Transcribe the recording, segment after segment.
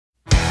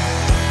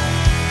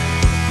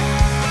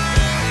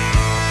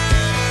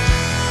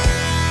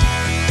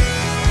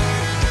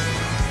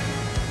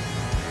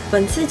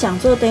本次讲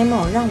座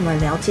demo 让我们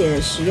了解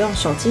使用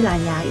手机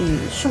蓝芽与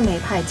树莓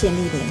派建立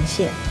连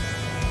线。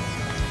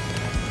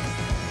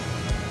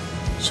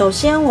首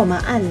先，我们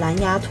按蓝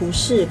芽图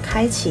示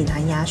开启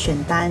蓝芽选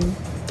单，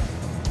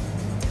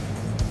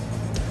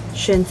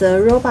选择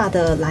Robot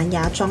的蓝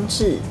芽装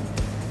置，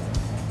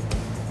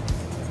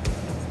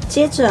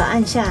接着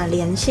按下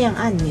连线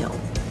按钮。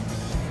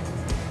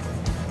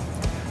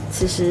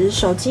此时，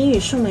手机与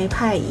树莓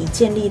派已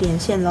建立连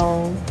线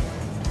咯。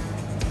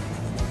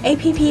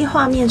APP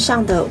画面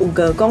上的5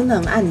个功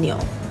能按钮，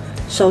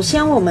首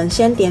先我们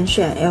先点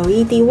选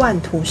LED One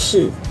图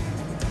示，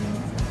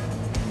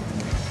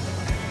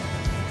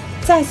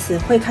在此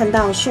会看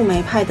到树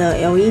莓派的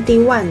LED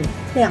One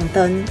亮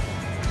灯。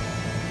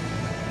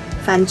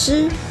反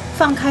之，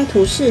放开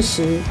图示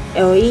时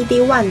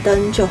 ，LED One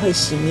灯就会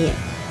熄灭。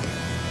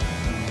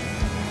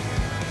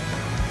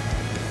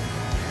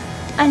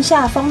按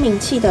下蜂鸣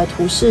器的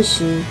图示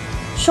时，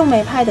树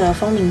莓派的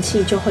蜂鸣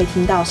器就会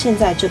听到现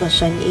在这个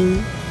声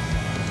音。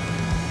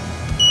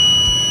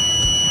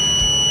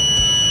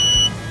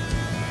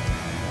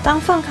当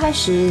放开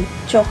时，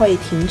就会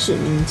停止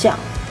鸣叫。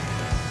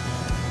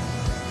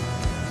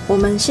我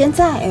们先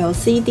在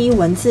LCD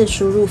文字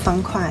输入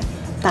方块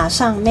打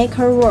上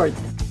Maker Word，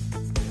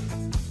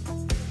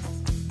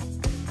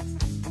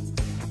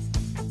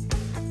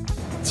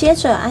 接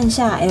着按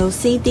下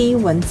LCD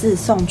文字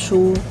送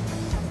出。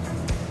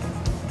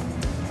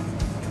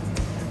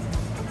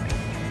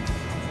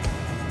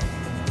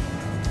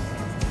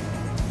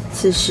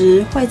此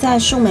时会在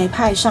树莓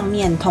派上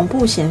面同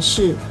步显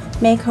示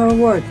Maker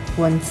Word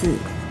文字。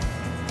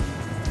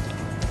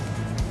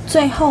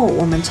最后，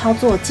我们操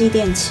作继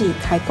电器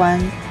开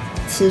关，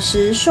此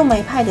时树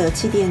莓派的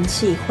继电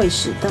器会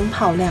使灯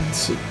泡亮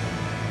起。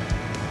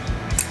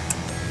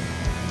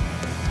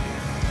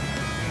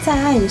再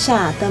按一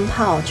下，灯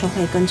泡就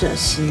会跟着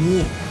熄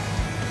灭。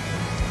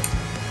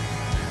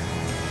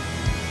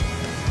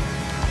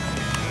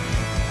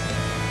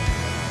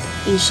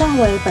以上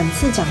为本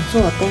次讲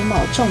座 demo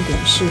重点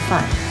示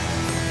范。